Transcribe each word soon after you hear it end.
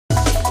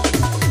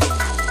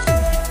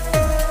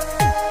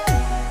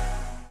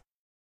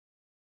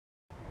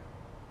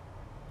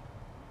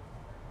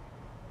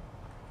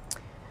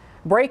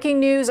Breaking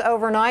news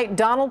overnight,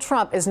 Donald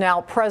Trump is now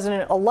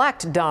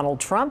President-elect Donald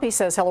Trump. He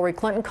says Hillary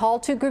Clinton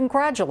called to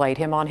congratulate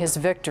him on his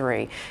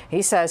victory.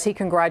 He says he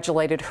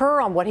congratulated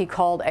her on what he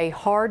called a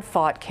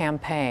hard-fought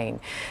campaign.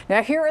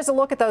 Now here is a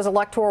look at those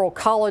Electoral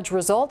College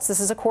results. This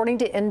is according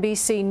to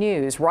NBC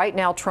News. Right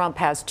now Trump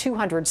has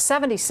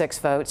 276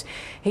 votes.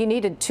 He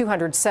needed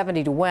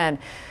 270 to win.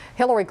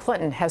 Hillary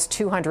Clinton has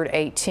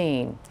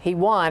 218. He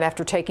won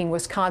after taking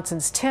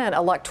Wisconsin's 10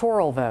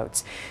 electoral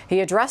votes. He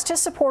addressed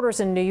his supporters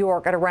in New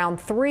York at around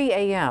 3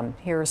 a.m.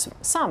 Here's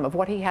some of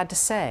what he had to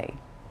say.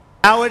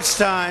 Now it's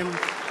time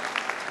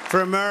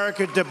for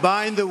America to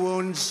bind the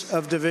wounds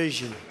of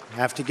division.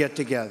 Have to get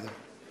together.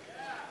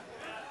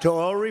 To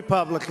all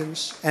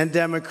Republicans and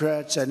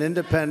Democrats and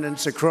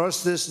independents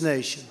across this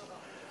nation,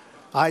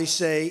 I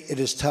say it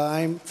is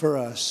time for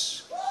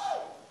us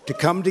to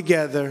come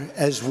together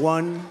as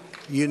one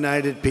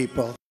united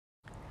people.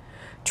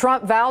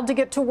 Trump vowed to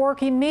get to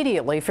work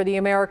immediately for the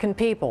American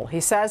people. He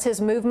says his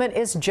movement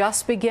is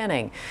just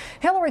beginning.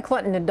 Hillary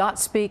Clinton did not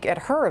speak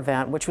at her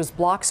event, which was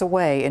blocks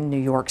away in New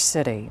York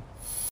City.